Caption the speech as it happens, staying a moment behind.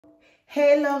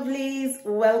Hey lovelies,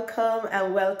 welcome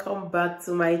and welcome back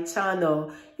to my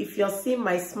channel. If you're seeing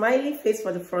my smiling face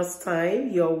for the first time,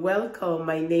 you're welcome.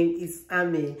 My name is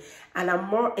Ammy and I'm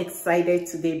more excited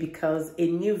today because a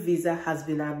new visa has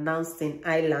been announced in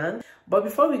Ireland. But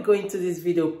before we go into this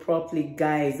video properly,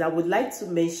 guys, I would like to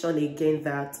mention again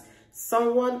that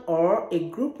someone or a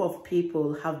group of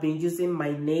people have been using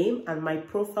my name and my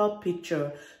profile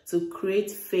picture to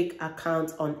create fake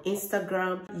accounts on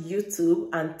Instagram, YouTube,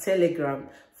 and Telegram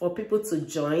for people to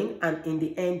join, and in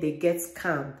the end they get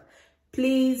scammed.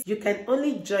 Please, you can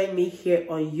only join me here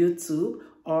on YouTube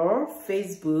or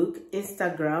Facebook,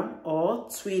 Instagram, or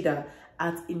Twitter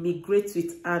at Immigrate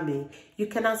with Ammy. You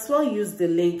can as well use the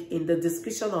link in the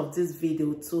description of this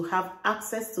video to have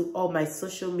access to all my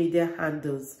social media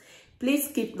handles.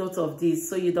 Please keep note of this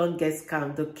so you don't get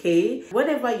scammed, okay?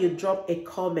 Whenever you drop a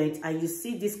comment and you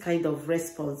see this kind of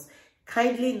response,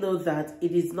 kindly know that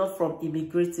it is not from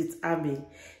Immigrate with Ammy.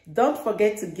 Don't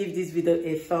forget to give this video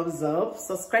a thumbs up,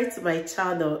 subscribe to my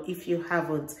channel if you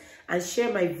haven't, and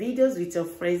share my videos with your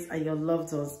friends and your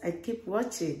loved ones, and keep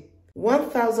watching.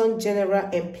 1,000 general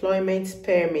employment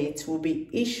permits will be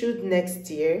issued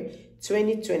next year,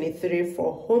 2023,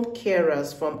 for home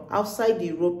carers from outside the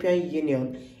European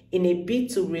Union in a bid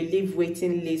to relieve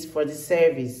waiting lists for the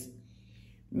service.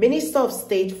 Minister of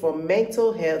State for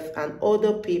Mental Health and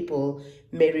Older People,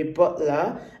 Mary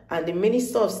Butler, and the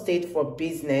Minister of State for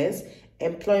Business,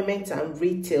 Employment and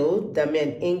Retail,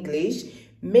 Damian English,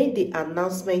 made the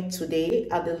announcement today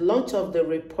at the launch of the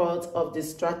report of the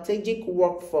Strategic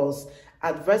Workforce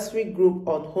Advisory Group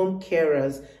on Home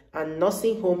Carers and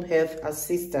Nursing Home Health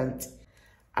Assistants.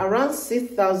 Around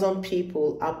 6,000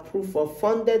 people approved for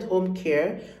funded home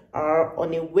care are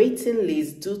on a waiting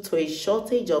list due to a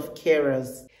shortage of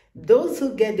carers. Those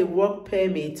who get the work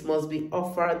permit must be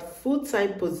offered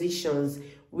full-time positions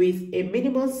with a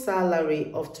minimum salary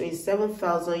of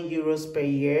 27,000 euros per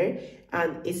year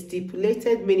and a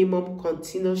stipulated minimum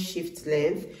continuous shift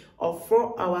length of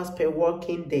 4 hours per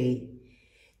working day.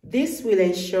 This will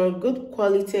ensure good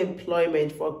quality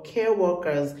employment for care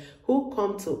workers who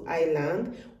come to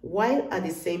Ireland, while at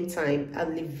the same time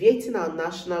alleviating our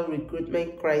national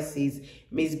recruitment crisis,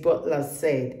 Ms. Butler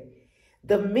said.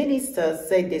 The minister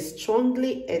said they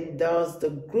strongly endorse the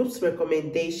group's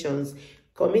recommendations,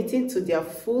 committing to their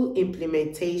full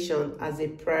implementation as a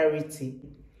priority.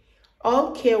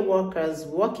 All care workers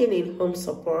working in home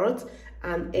support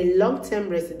and a long-term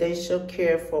residential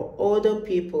care for older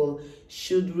people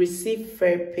should receive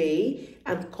fair pay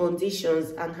and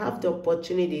conditions and have the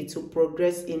opportunity to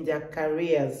progress in their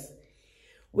careers.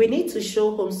 We need to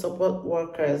show home support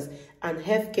workers and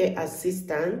healthcare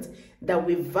assistants that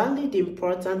we value the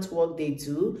important work they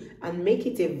do and make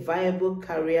it a viable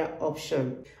career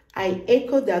option. I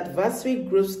echo the advisory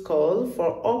group's call for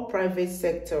all private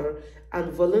sector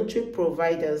and voluntary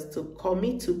providers to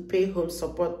commit to pay home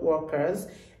support workers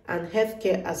and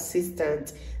healthcare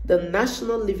assistants the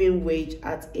national living wage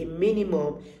at a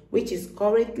minimum, which is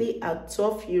currently at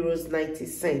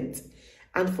 €12.90,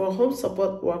 and for home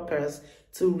support workers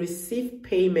to receive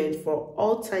payment for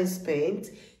all time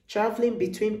spent traveling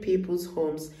between people's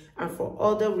homes and for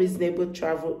other reasonable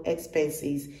travel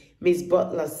expenses, Ms.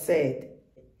 Butler said.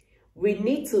 We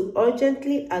need to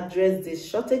urgently address the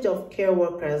shortage of care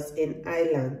workers in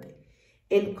Ireland.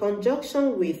 In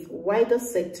conjunction with wider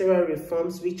sectoral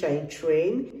reforms which are in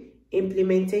train,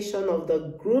 implementation of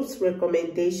the group's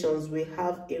recommendations will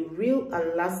have a real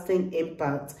and lasting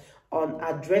impact on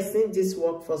addressing these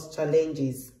workforce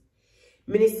challenges.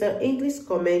 Minister English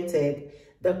commented,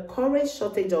 the current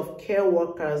shortage of care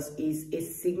workers is a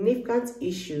significant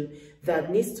issue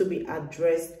that needs to be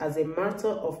addressed as a matter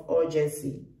of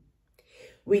urgency.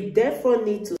 We therefore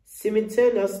need to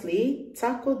simultaneously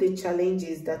tackle the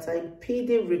challenges that are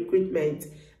impeding recruitment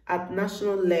at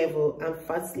national level and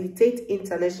facilitate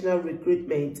international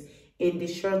recruitment in the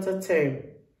shorter term.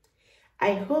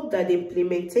 I hope that the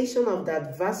implementation of the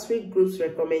advisory group's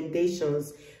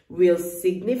recommendations will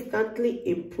significantly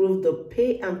improve the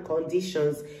pay and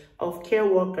conditions of care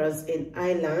workers in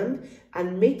Ireland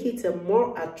and make it a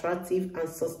more attractive and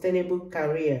sustainable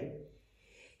career.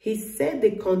 He said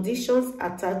the conditions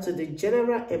attached to the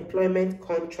general employment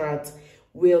contract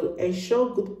will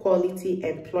ensure good quality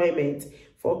employment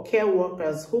for care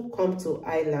workers who come to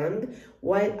Ireland,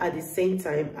 while at the same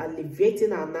time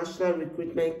alleviating our national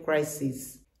recruitment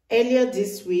crisis. Earlier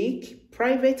this week,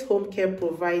 private home care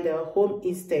provider Home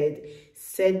Instead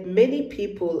said many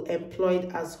people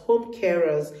employed as home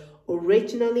carers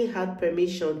originally had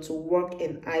permission to work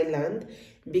in Ireland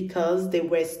because they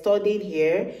were studying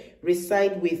here,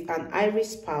 reside with an Irish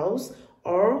spouse,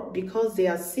 or because they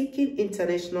are seeking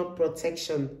international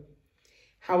protection.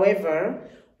 However,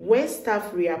 when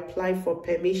staff reapply for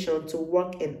permission to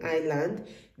work in Ireland,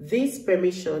 this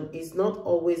permission is not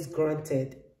always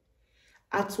granted.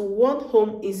 At one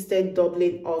Home Instead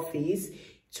Dublin office,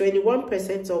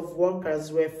 21% of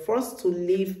workers were forced to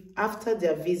leave after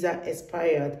their visa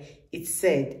expired, it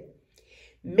said.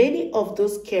 Many of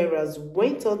those carers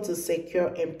went on to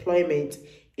secure employment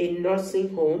in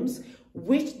nursing homes,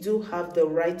 which do have the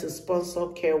right to sponsor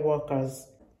care workers.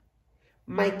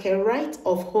 Michael Wright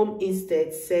of Home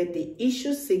Instead said the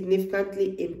issue significantly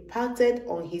impacted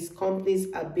on his company's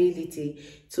ability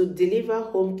to deliver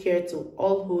home care to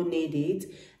all who need it,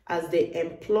 as they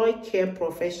employ care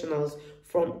professionals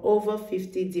from over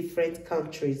 50 different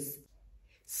countries.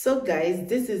 So guys,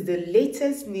 this is the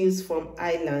latest news from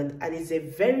Ireland, and it's a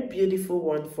very beautiful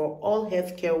one for all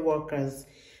healthcare workers.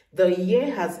 The year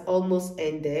has almost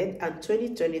ended and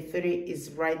 2023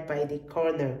 is right by the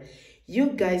corner. You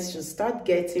guys should start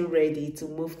getting ready to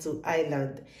move to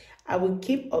Ireland. I will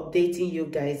keep updating you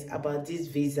guys about this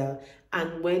visa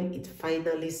and when it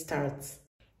finally starts.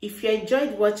 If you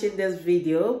enjoyed watching this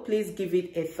video, please give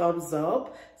it a thumbs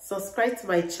up. Subscribe to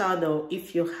my channel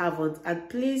if you haven't, and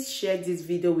please share this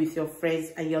video with your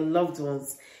friends and your loved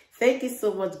ones. Thank you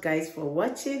so much guys for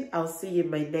watching. I'll see you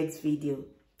in my next video.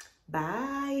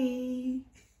 Bye.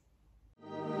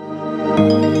 All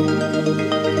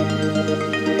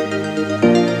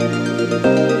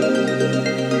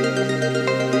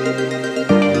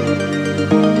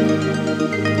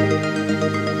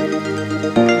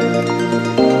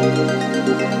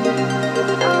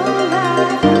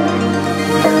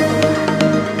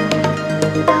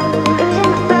right.